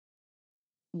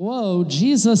Whoa,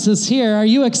 Jesus is here. Are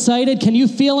you excited? Can you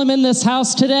feel him in this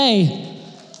house today?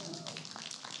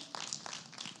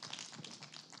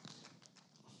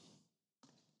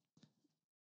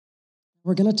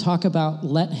 We're going to talk about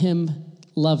let him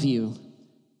love you.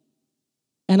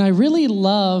 And I really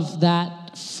love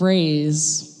that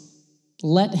phrase,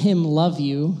 let him love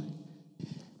you,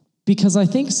 because I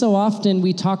think so often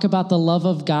we talk about the love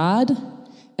of God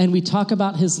and we talk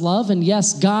about his love, and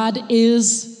yes, God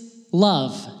is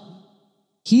love.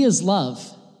 He is love.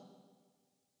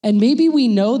 And maybe we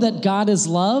know that God is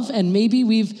love, and maybe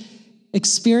we've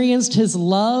experienced his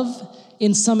love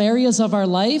in some areas of our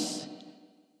life.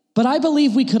 But I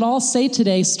believe we could all say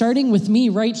today, starting with me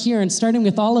right here and starting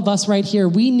with all of us right here,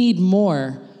 we need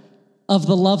more of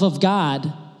the love of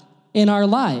God in our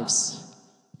lives.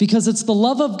 Because it's the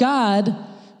love of God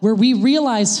where we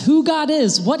realize who God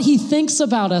is, what he thinks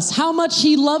about us, how much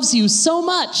he loves you so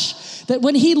much that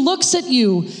when he looks at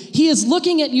you, he is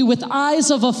looking at you with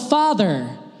eyes of a father,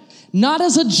 not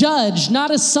as a judge,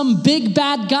 not as some big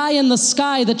bad guy in the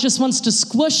sky that just wants to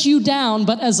squish you down,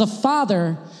 but as a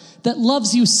father that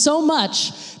loves you so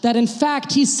much that in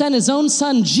fact he sent his own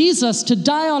son Jesus to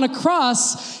die on a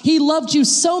cross. He loved you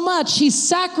so much, he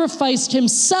sacrificed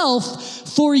himself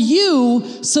for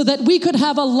you so that we could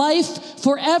have a life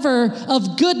forever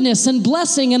of goodness and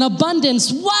blessing and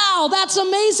abundance. Wow, that's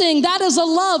amazing. That is a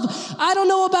love. I don't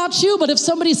know about you, but if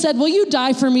somebody said, will you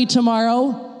die for me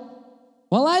tomorrow?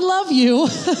 Well, I love you,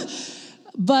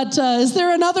 but is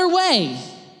there another way?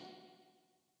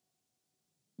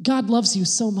 God loves you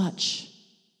so much.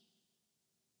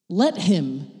 Let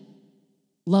him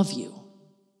love you.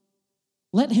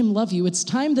 Let him love you. It's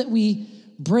time that we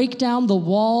break down the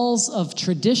walls of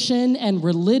tradition and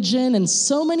religion and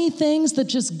so many things that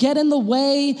just get in the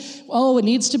way. Oh, it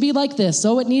needs to be like this.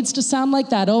 Oh, it needs to sound like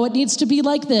that. Oh, it needs to be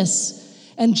like this.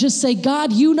 And just say,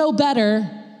 God, you know better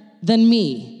than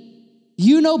me.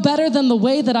 You know better than the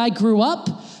way that I grew up.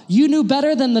 You knew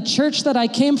better than the church that I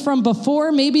came from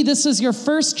before. Maybe this is your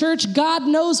first church. God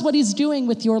knows what he's doing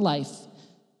with your life.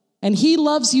 And he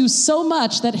loves you so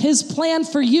much that his plan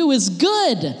for you is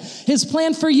good. His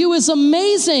plan for you is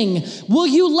amazing. Will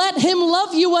you let him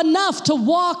love you enough to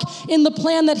walk in the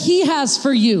plan that he has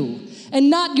for you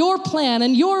and not your plan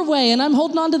and your way? And I'm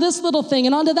holding on to this little thing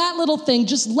and onto that little thing.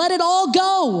 Just let it all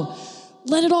go.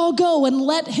 Let it all go and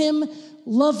let him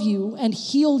love you and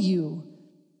heal you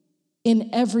in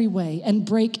every way and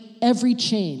break every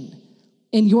chain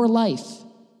in your life.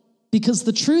 Because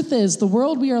the truth is, the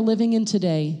world we are living in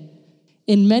today,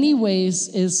 in many ways,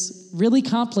 is really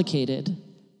complicated,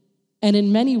 and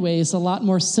in many ways, a lot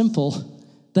more simple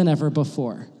than ever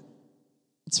before.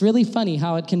 It's really funny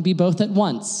how it can be both at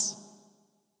once.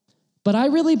 But I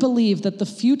really believe that the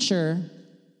future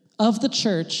of the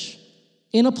church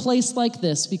in a place like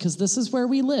this, because this is where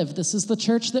we live, this is the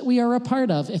church that we are a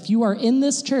part of. If you are in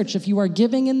this church, if you are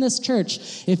giving in this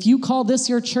church, if you call this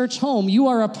your church home, you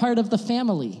are a part of the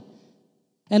family.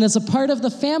 And as a part of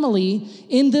the family,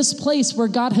 in this place where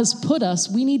God has put us,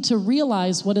 we need to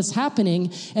realize what is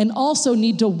happening and also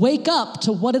need to wake up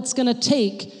to what it's going to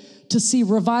take to see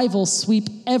revival sweep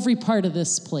every part of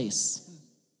this place.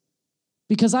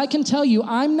 Because I can tell you,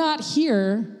 I'm not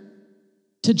here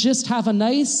to just have a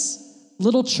nice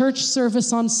little church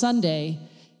service on Sunday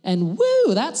and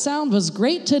woo, that sound was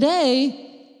great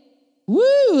today.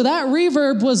 Woo, that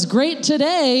reverb was great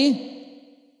today.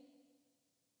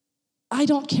 I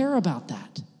don't care about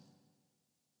that.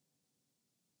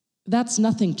 That's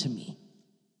nothing to me.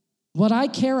 What I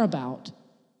care about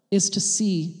is to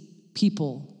see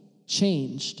people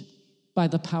changed by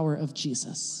the power of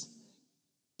Jesus.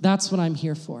 That's what I'm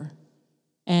here for.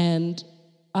 And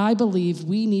I believe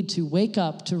we need to wake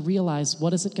up to realize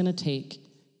what is it going to take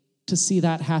to see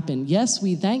that happen. Yes,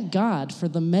 we thank God for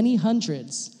the many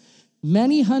hundreds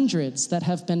that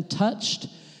have been touched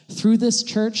through this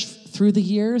church through the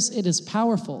years. It is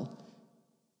powerful.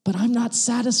 But I'm not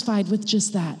satisfied with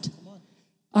just that.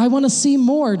 I want to see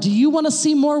more. Do you want to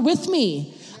see more with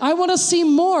me? I want to see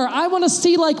more. I want to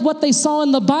see like what they saw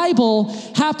in the Bible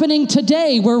happening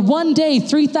today, where one day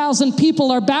 3,000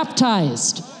 people are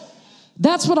baptized.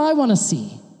 That's what I want to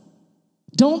see.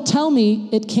 Don't tell me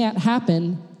it can't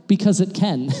happen, because it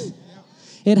can.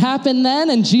 It happened then,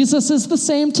 and Jesus is the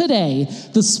same today.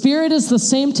 The Spirit is the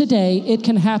same today. It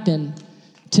can happen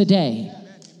today.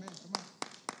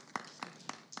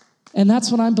 And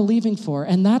that's what I'm believing for.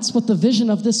 And that's what the vision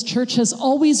of this church has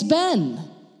always been,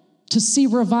 to see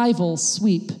revival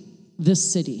sweep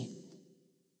this city.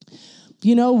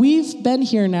 You know, we've been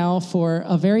here now for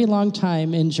a very long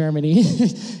time in Germany.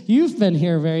 You've been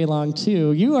here very long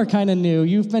too. You are kind of new.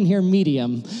 You've been here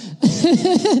medium.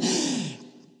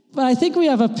 But I think we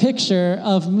have a picture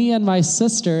of me and my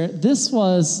sister. This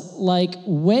was like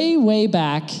way, way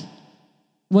back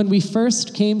when we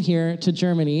first came here to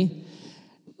Germany.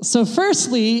 So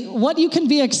firstly, what you can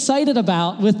be excited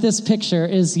about with this picture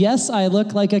is, yes, I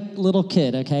look like a little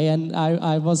kid, okay? And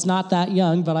I was not that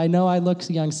young, but I know I look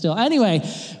young still. Anyway,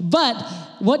 but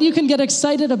what you can get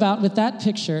excited about with that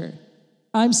picture,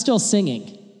 I'm still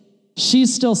singing.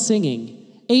 She's still singing.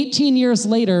 18 years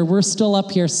later, we're still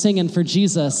up here singing for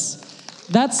Jesus.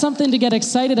 That's something to get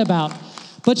excited about.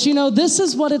 But you know, this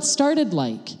is what it started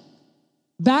like.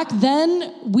 Back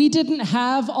then, we didn't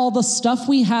have all the stuff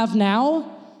we have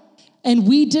now, and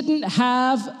we didn't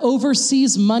have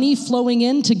overseas money flowing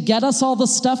in to get us all the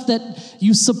stuff that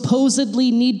you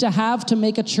supposedly need to have to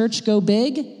make a church go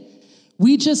big.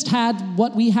 We just had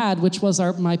what we had, which was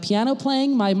my piano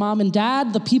playing, my mom and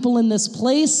dad, the people in this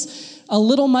place, a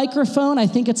little microphone. I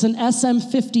think it's an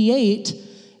SM58,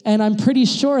 and I'm pretty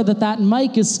sure that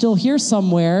mic is still here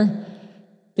somewhere.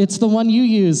 It's the one you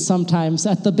use sometimes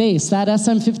at the base. That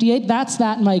SM58, that's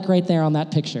that mic right there on that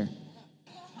picture.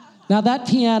 Now that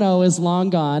piano is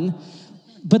long gone,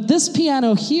 but this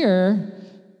piano here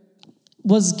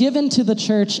was given to the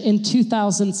church in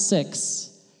 2006.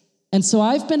 And so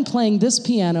I've been playing this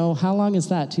piano, how long is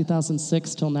that,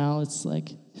 2006 till now? It's like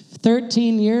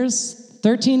 13 years?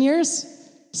 13 years?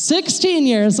 16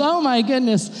 years, oh my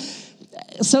goodness.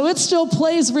 So it still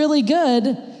plays really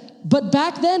good, but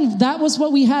back then, that was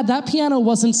what we had. That piano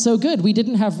wasn't so good. We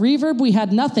didn't have reverb, we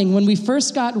had nothing. When we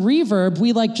first got reverb,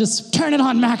 we just turn it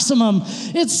on maximum.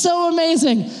 It's so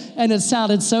amazing. And it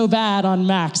sounded so bad on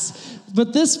max.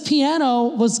 But this piano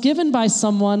was given by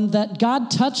someone that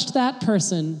God touched that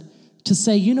person to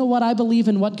say, you know what, I believe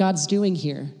in what God's doing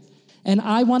here. And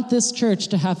I want this church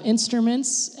to have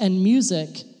instruments and music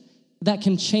that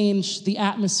can change the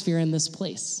atmosphere in this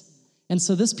place. And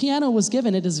so this piano was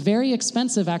given. It is very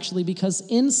expensive, actually, because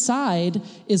inside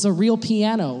is a real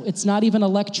piano. It's not even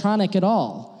electronic at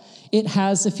all. It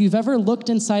has, if you've ever looked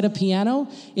inside a piano,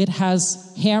 it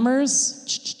has hammers.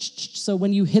 So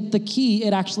when you hit the key,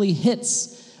 it actually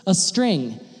hits a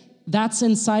string. That's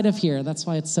inside of here. That's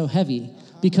why it's so heavy,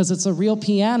 because it's a real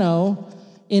piano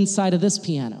inside of this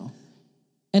piano.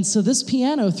 And so this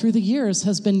piano, through the years,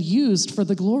 has been used for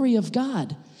the glory of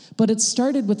God. But it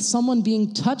started with someone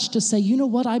being touched to say, you know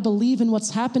what, I believe in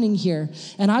what's happening here,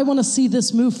 and I want to see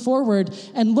this move forward.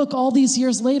 And look, all these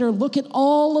years later, look at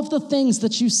all of the things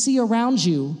that you see around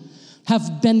you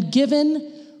have been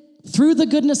given through the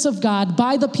goodness of God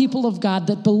by the people of God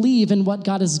that believe in what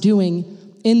God is doing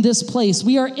in this place.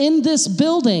 We are in this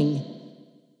building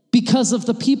because of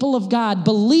the people of God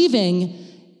believing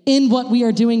in what we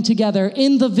are doing together,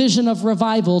 in the vision of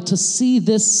revival to see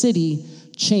this city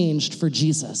changed for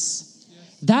Jesus.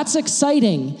 That's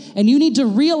exciting, and you need to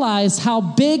realize how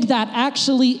big that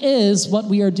actually is, what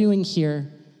we are doing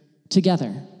here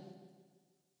together.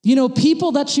 You know,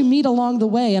 people that you meet along the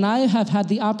way, and I have had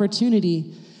the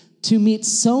opportunity to meet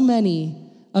so many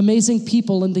amazing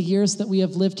people in the years that we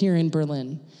have lived here in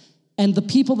Berlin. And the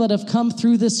people that have come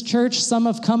through this church, some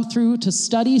have come through to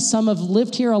study, some have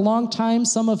lived here a long time,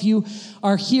 some of you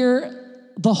are here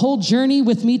the whole journey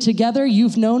with me together.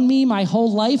 You've known me my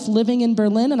whole life living in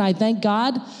Berlin, and I thank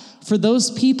God for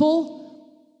those people.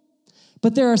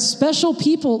 But there are special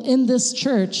people in this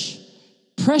church,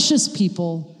 precious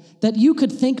people, that you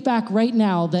could think back right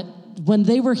now that when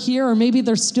they were here, or maybe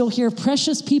they're still here,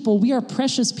 precious people. We are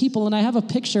precious people. And I have a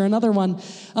picture, another one,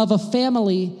 of a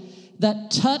family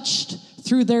that touched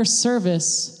through their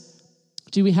service.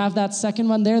 Do we have that second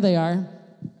one? There they are.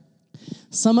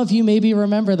 Some of you maybe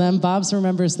remember them. Bob's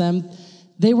remembers them.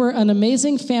 They were an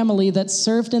amazing family that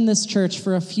served in this church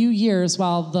for a few years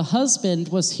while the husband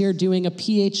was here doing a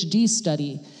PhD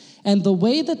study. And the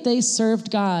way that they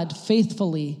served God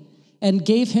faithfully and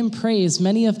gave him praise,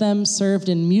 many of them served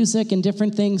in music and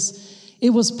different things, it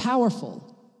was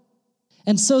powerful.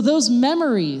 And so those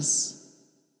memories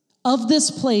of this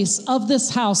place, of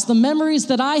this house, the memories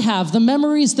that I have, the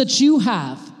memories that you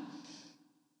have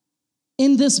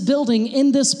in this building,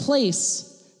 in this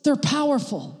place, they're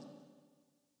powerful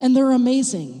and they're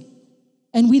amazing.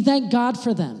 And we thank God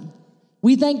for them.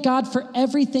 We thank God for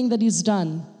everything that he's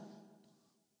done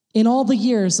in all the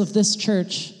years of this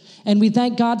church. And we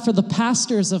thank God for the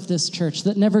pastors of this church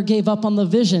that never gave up on the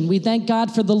vision. We thank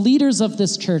God for the leaders of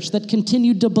this church that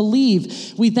continued to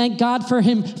believe. We thank God for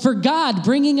God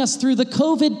bringing us through the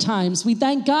COVID times. We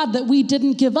thank God that we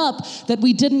didn't give up, that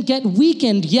we didn't get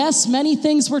weakened. Yes, many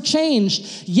things were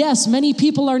changed. Yes, many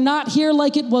people are not here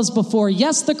like it was before.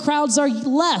 Yes, the crowds are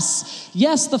less.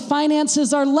 Yes, the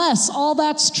finances are less. All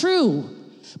that's true.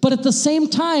 But at the same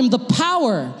time, the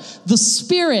power, the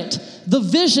spirit, the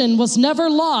vision was never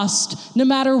lost, no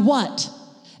matter what.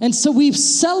 And so we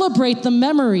celebrate the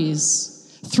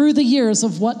memories through the years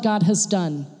of what God has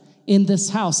done in this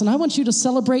house. And I want you to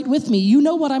celebrate with me. You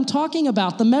know what I'm talking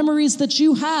about, the memories that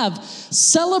you have.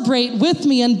 Celebrate with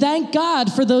me and thank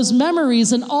God for those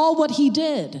memories and all what he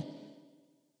did.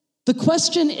 The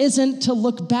question isn't to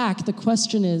look back. The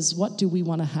question is, what do we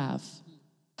want to have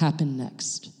happen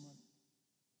next?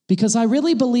 Because I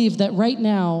really believe that right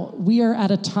now we are at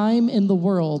a time in the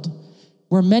world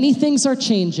where many things are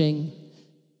changing.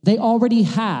 They already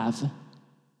have.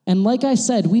 And like I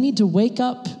said, we need to wake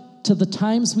up to the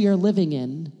times we are living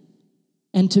in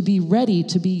and to be ready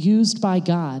to be used by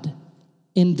God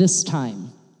in this time.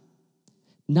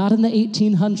 Not in the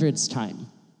 1800s time.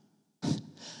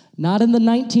 Not in the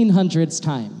 1900s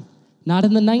time. Not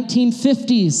in the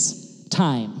 1950s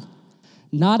time.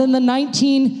 Not in the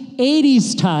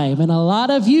 1980s time. And a lot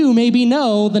of you maybe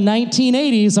know the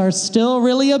 1980s are still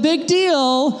really a big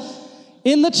deal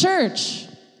in the church.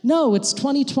 No, it's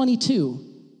 2022.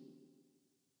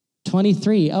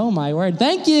 23, oh my word,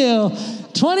 thank you.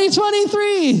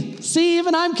 2023. See,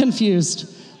 even I'm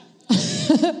confused.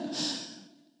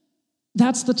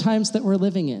 That's the times that we're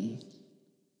living in.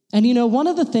 And you know, one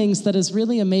of the things that is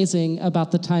really amazing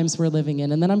about the times we're living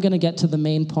in, and then I'm going to get to the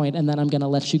main point, and then I'm going to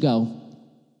let you go.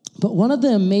 But one of the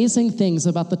amazing things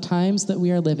about the times that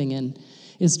we are living in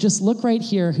is just look right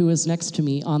here who is next to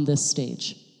me on this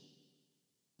stage.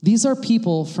 These are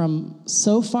people from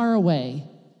so far away.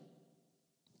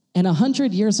 And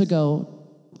 100 years ago,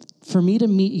 for me to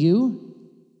meet you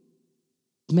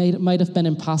might have been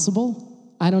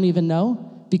impossible. I don't even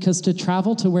know, because to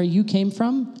travel to where you came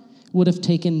from would have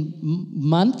taken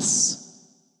months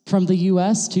from the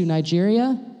U.S. to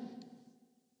Nigeria.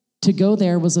 To go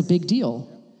there was a big deal.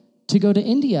 To go to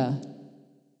India,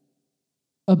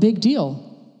 a big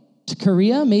deal. To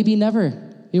Korea, maybe never.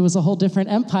 It was a whole different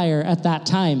empire at that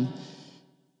time.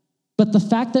 But the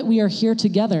fact that we are here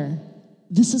together,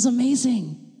 this is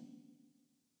amazing.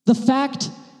 The fact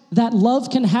that love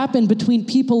can happen between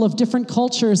people of different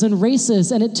cultures and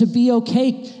races and it to be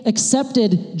okay,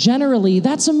 accepted generally,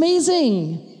 that's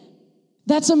amazing.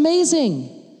 That's amazing.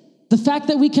 The fact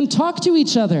that we can talk to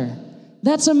each other,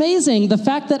 that's amazing. The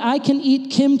fact that I can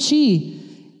eat kimchi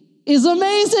is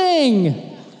amazing.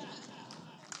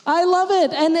 I love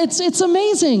it, and it's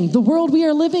amazing. The world we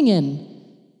are living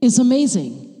in is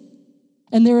amazing.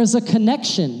 And there is a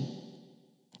connection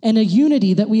and a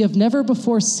unity that we have never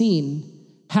before seen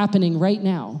happening right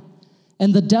now.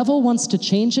 And the devil wants to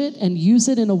change it and use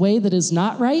it in a way that is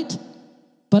not right,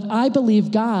 but I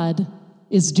believe God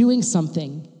is doing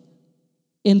something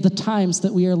in the times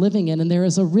that we are living in. And there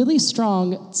is a really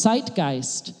strong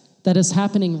zeitgeist that is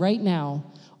happening right now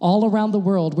all around the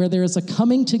world where there is a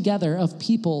coming together of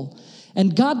people.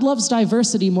 And God loves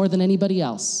diversity more than anybody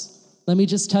else. Let me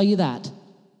just tell you that.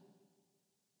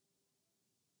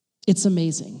 It's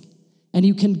amazing. And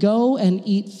you can go and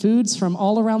eat foods from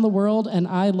all around the world, and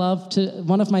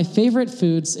one of my favorite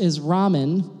foods is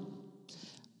ramen.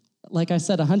 Like I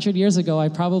said, 100 years ago, I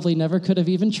probably never could have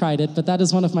even tried it, but that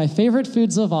is one of my favorite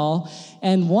foods of all.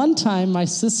 And one time, my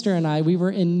sister and I, we were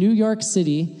in New York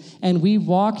City, and we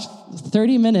walked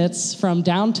 30 minutes from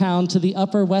downtown to the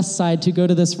Upper West Side to go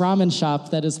to this ramen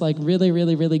shop that is like really,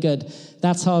 really, really good.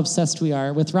 That's how obsessed we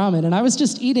are with ramen. And I was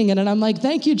just eating it, and I'm like,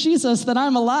 thank you, Jesus, that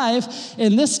I'm alive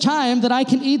in this time that I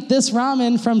can eat this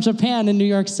ramen from Japan in New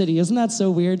York City. Isn't that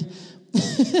so weird?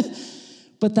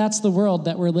 But that's the world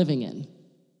that we're living in.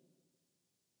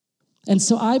 And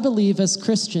so I believe as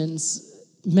Christians,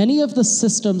 many of the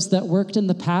systems that worked in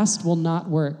the past will not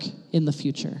work in the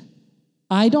future.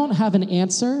 I don't have an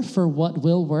answer for what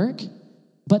will work,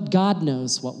 but God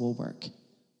knows what will work.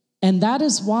 And that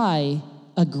is why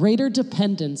a greater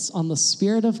dependence on the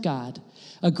Spirit of God,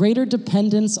 a greater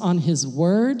dependence on His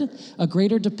Word, a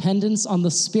greater dependence on the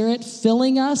Spirit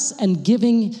filling us and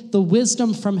giving the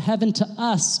wisdom from heaven to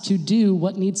us to do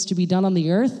what needs to be done on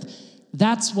the earth,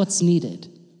 that's what's needed.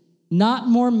 Not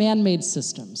more man-made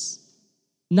systems,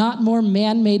 not more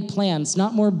man-made plans,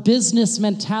 not more business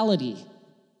mentality,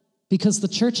 because the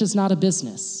church is not a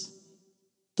business.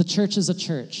 The church is a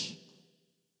church.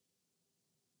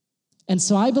 And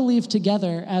so I believe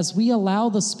together, as we allow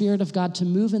the Spirit of God to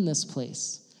move in this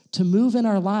place, to move in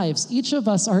our lives, each of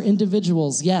us are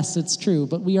individuals. Yes, it's true,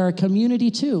 but we are a community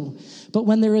too. But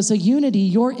when there is a unity,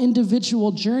 your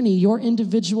individual journey, your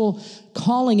individual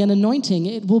calling and anointing,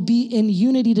 it will be in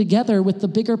unity together with the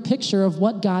bigger picture of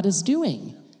what God is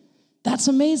doing. That's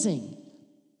amazing.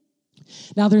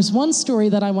 Now, there's one story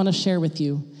that I want to share with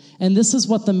you, And this is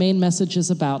what the main message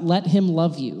is about. Let him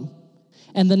love you.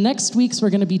 And the next weeks, we're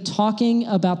going to be talking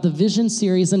about the vision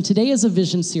series. And today is a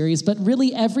vision series, but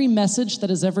really every message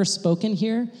that is ever spoken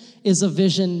here is a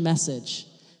vision message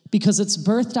because it's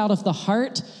birthed out of the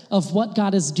heart of what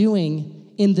God is doing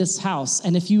in this house.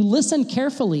 And if you listen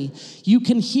carefully, you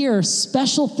can hear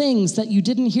special things that you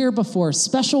didn't hear before,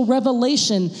 special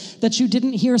revelation that you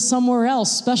didn't hear somewhere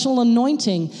else, special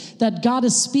anointing that God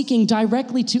is speaking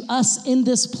directly to us in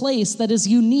this place that is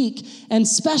unique and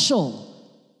special.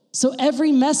 So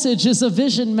every message is a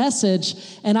vision message,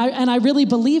 and I really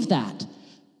believe that.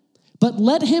 But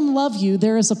let him love you.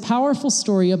 There is a powerful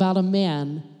story about a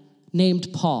man named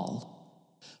Paul.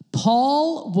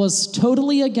 Paul was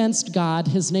totally against God.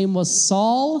 His name was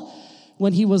Saul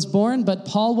when he was born, but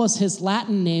Paul was his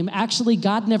Latin name. Actually,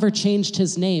 God never changed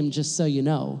his name, just so you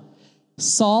know.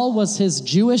 Saul was his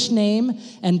Jewish name,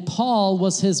 and Paul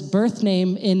was his birth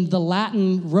name in the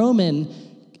Latin Roman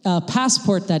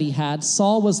passport that he had.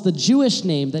 Saul was the Jewish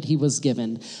name that he was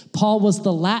given. Paul was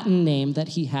the Latin name that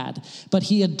he had. But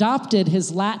he adopted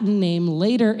his Latin name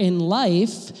later in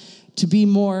life to be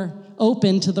more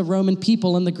open to the Roman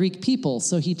people and the Greek people.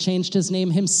 So he changed his name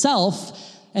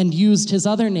himself and used his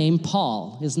other name,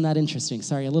 Paul. Isn't that interesting?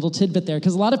 Sorry, a little tidbit there,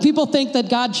 because a lot of people think that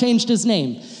God changed his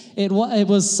name. It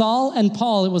was Saul and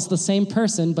Paul. It was the same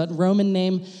person, but Roman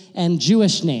name and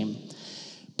Jewish name.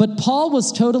 But Paul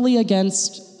was totally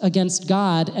against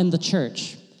God and the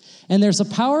church. And there's a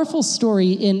powerful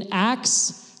story in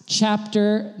Acts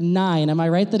chapter 9. Am I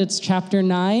right that it's chapter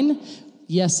 9?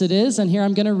 Yes, it is. And here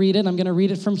I'm going to read it. I'm going to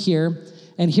read it from here.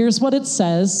 And here's what it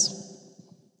says.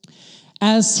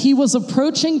 As he was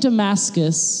approaching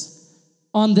Damascus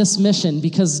on this mission,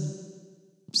 because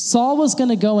Saul was going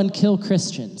to go and kill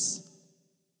Christians,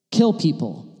 kill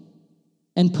people,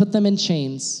 and put them in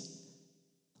chains.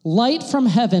 Light from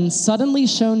heaven suddenly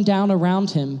shone down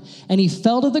around him, and he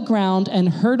fell to the ground and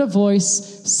heard a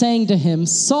voice saying to him,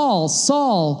 Saul,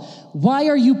 Saul, why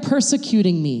are you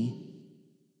persecuting me?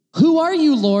 Who are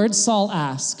you, Lord? Saul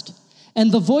asked. And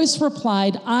the voice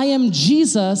replied, I am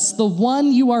Jesus, the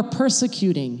one you are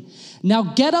persecuting. Now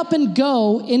get up and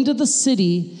go into the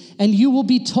city, and you will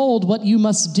be told what you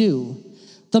must do.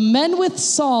 The men with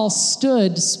Saul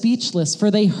stood speechless,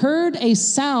 for they heard a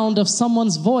sound of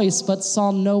someone's voice, but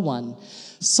saw no one.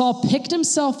 Saul picked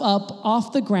himself up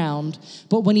off the ground,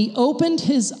 but when he opened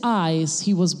his eyes,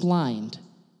 he was blind.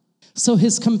 So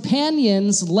his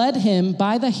companions led him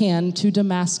by the hand to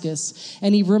Damascus,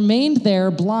 and he remained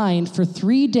there blind for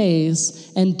 3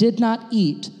 days and did not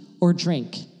eat or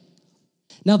drink.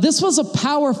 Now, this was a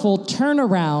powerful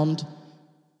turnaround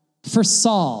for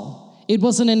Saul. It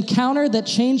was an encounter that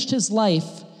changed his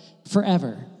life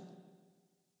forever.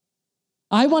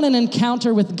 I want an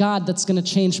encounter with God that's going to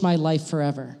change my life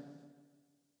forever.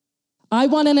 I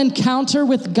want an encounter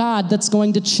with God that's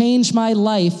going to change my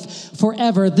life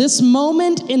forever. This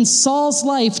moment in Saul's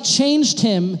life changed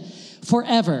him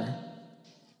forever.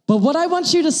 But what I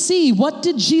want you to see, what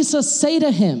did Jesus say to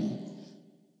him?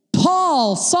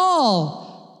 Paul,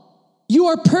 Saul, you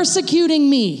are persecuting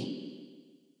me.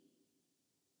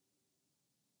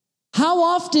 How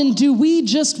often do we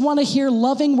just want to hear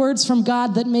loving words from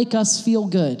God that make us feel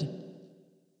good?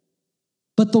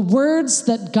 But the words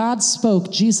that God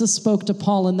spoke, Jesus spoke to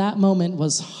Paul in that moment,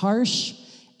 was harsh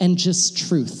and just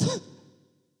truth.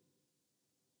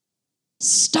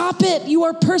 Stop it. You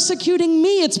are persecuting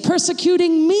me. It's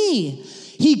persecuting me.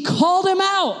 He called him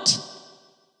out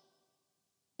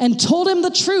and told him the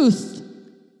truth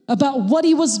about what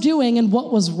he was doing and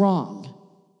what was wrong.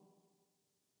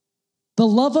 The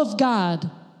love of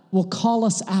God will call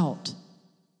us out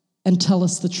and tell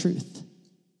us the truth.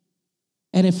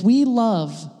 And if we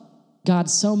love God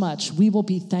so much, we will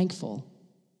be thankful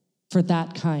for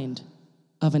that kind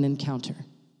of an encounter.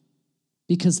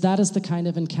 Because that is the kind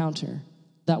of encounter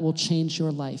that will change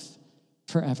your life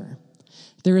forever.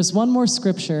 There is one more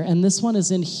scripture, and this one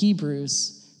is in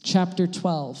Hebrews chapter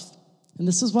 12. And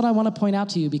this is what I want to point out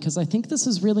to you, because I think this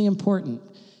is really important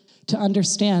to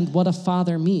understand what a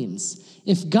father means.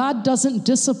 If God doesn't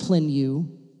discipline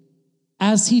you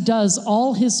as he does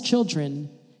all his children,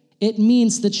 it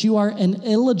means that you are an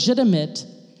illegitimate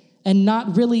and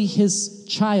not really his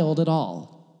child at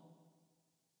all.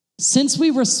 Since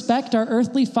we respect our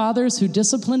earthly fathers who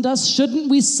disciplined us, shouldn't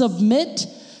we submit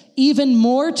even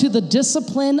more to the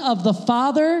discipline of the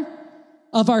Father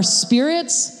of our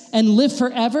spirits and live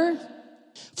forever?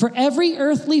 For every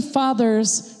earthly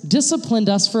fathers disciplined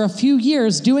us for a few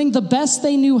years, doing the best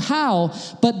they knew how,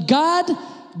 but God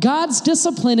God's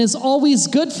discipline is always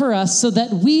good for us so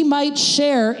that we might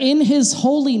share in his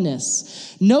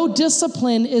holiness. No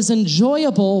discipline is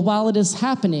enjoyable while it is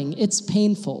happening. It's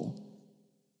painful.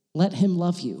 Let him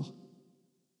love you.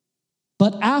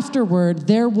 But afterward,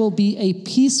 there will be a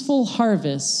peaceful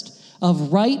harvest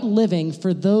of right living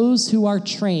for those who are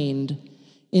trained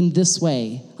in this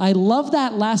way. I love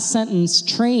that last sentence,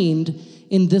 trained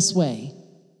in this way.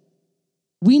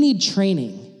 We need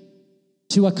training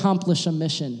to accomplish a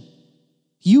mission.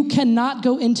 You cannot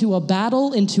go into a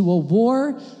battle, into a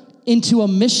war, into a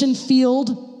mission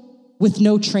field with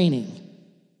no training,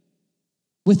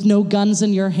 with no guns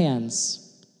in your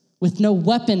hands, with no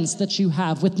weapons that you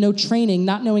have, with no training,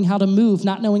 not knowing how to move,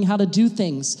 not knowing how to do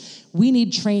things. We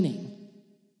need training.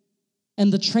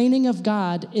 And the training of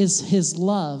God is his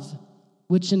love,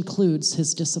 which includes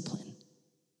his discipline.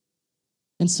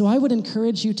 And so I would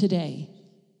encourage you today,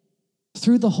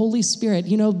 through the Holy Spirit,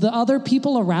 the other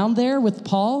people around there with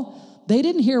Paul, they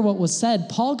didn't hear what was said.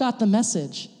 Paul got the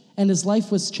message, and his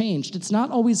life was changed. It's not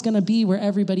always going to be where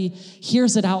everybody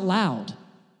hears it out loud.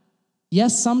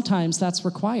 Yes, sometimes that's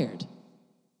required.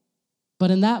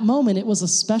 But in that moment, it was a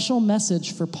special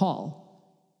message for Paul.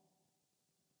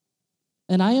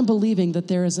 And I am believing that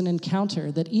there is an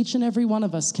encounter that each and every one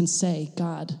of us can say,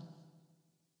 God,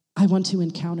 I want to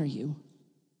encounter you.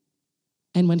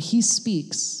 And when he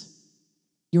speaks,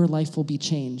 your life will be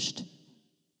changed.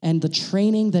 And the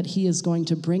training that he is going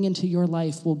to bring into your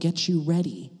life will get you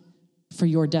ready for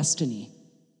your destiny,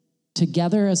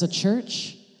 together as a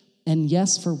church, and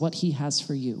yes, for what he has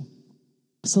for you.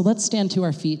 So let's stand to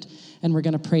our feet, and we're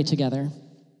going to pray together.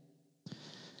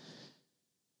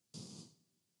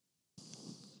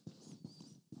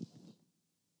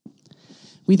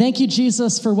 We thank you,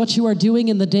 Jesus, for what you are doing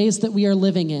in the days that we are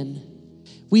living in.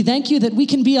 We thank you that we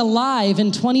can be alive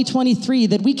in 2023,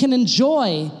 that we can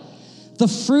enjoy the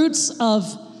fruits of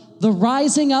the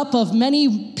rising up of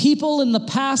many people in the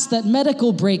past, that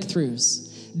medical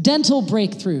breakthroughs, dental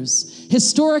breakthroughs,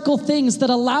 historical things that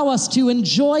allow us to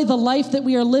enjoy the life that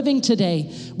we are living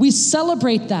today. We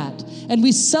celebrate that, and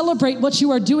we celebrate what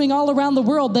you are doing all around the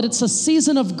world, that it's a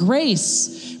season of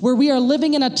grace, where we are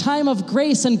living in a time of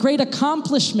grace and great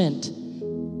accomplishment.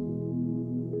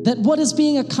 That what is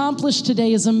being accomplished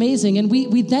today is amazing, and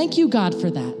we thank you, God, for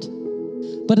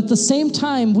that. But at the same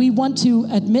time, we want to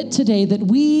admit today that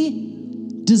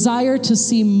we desire to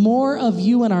see more of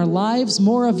you in our lives,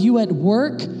 more of you at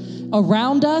work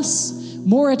around us,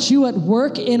 more at you at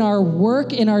work, in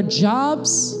our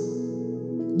jobs.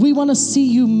 We want to see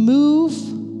you move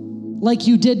like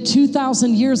you did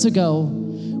 2,000 years ago,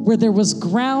 where there was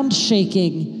ground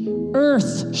shaking,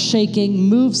 earth shaking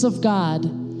moves of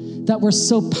God that were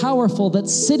so powerful that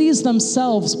cities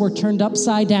themselves were turned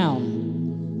upside down.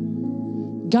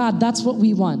 God, that's what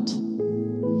we want.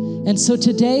 And so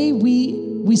today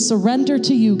we surrender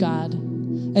to you, God,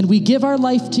 and we give our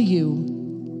life to you.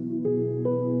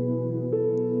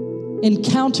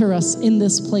 Encounter us in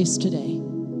this place today.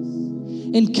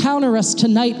 Encounter us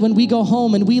tonight when we go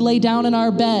home and we lay down in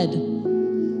our bed.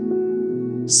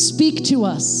 Speak to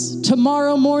us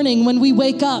tomorrow morning when we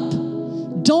wake up.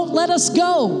 Don't let us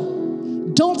go.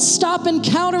 Don't stop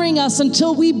encountering us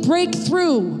until we break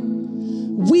through.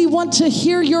 We want to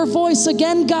hear your voice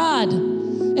again, God,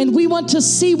 and we want to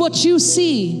see what you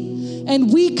see.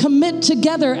 And we commit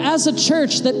together as a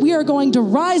church that we are going to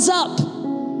rise up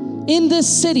in this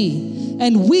city,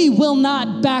 and we will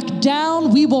not back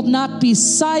down. We will not be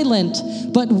silent,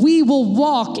 but we will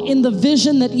walk in the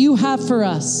vision that you have for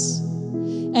us.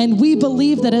 And we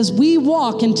believe that as we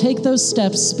walk and take those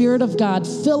steps, Spirit of God,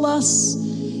 fill us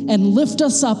and lift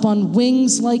us up on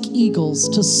wings like eagles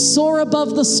to soar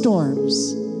above the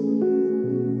storms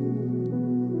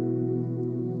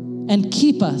and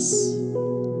keep us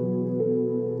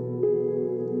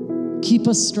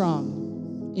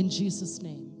strong. In Jesus'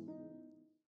 name.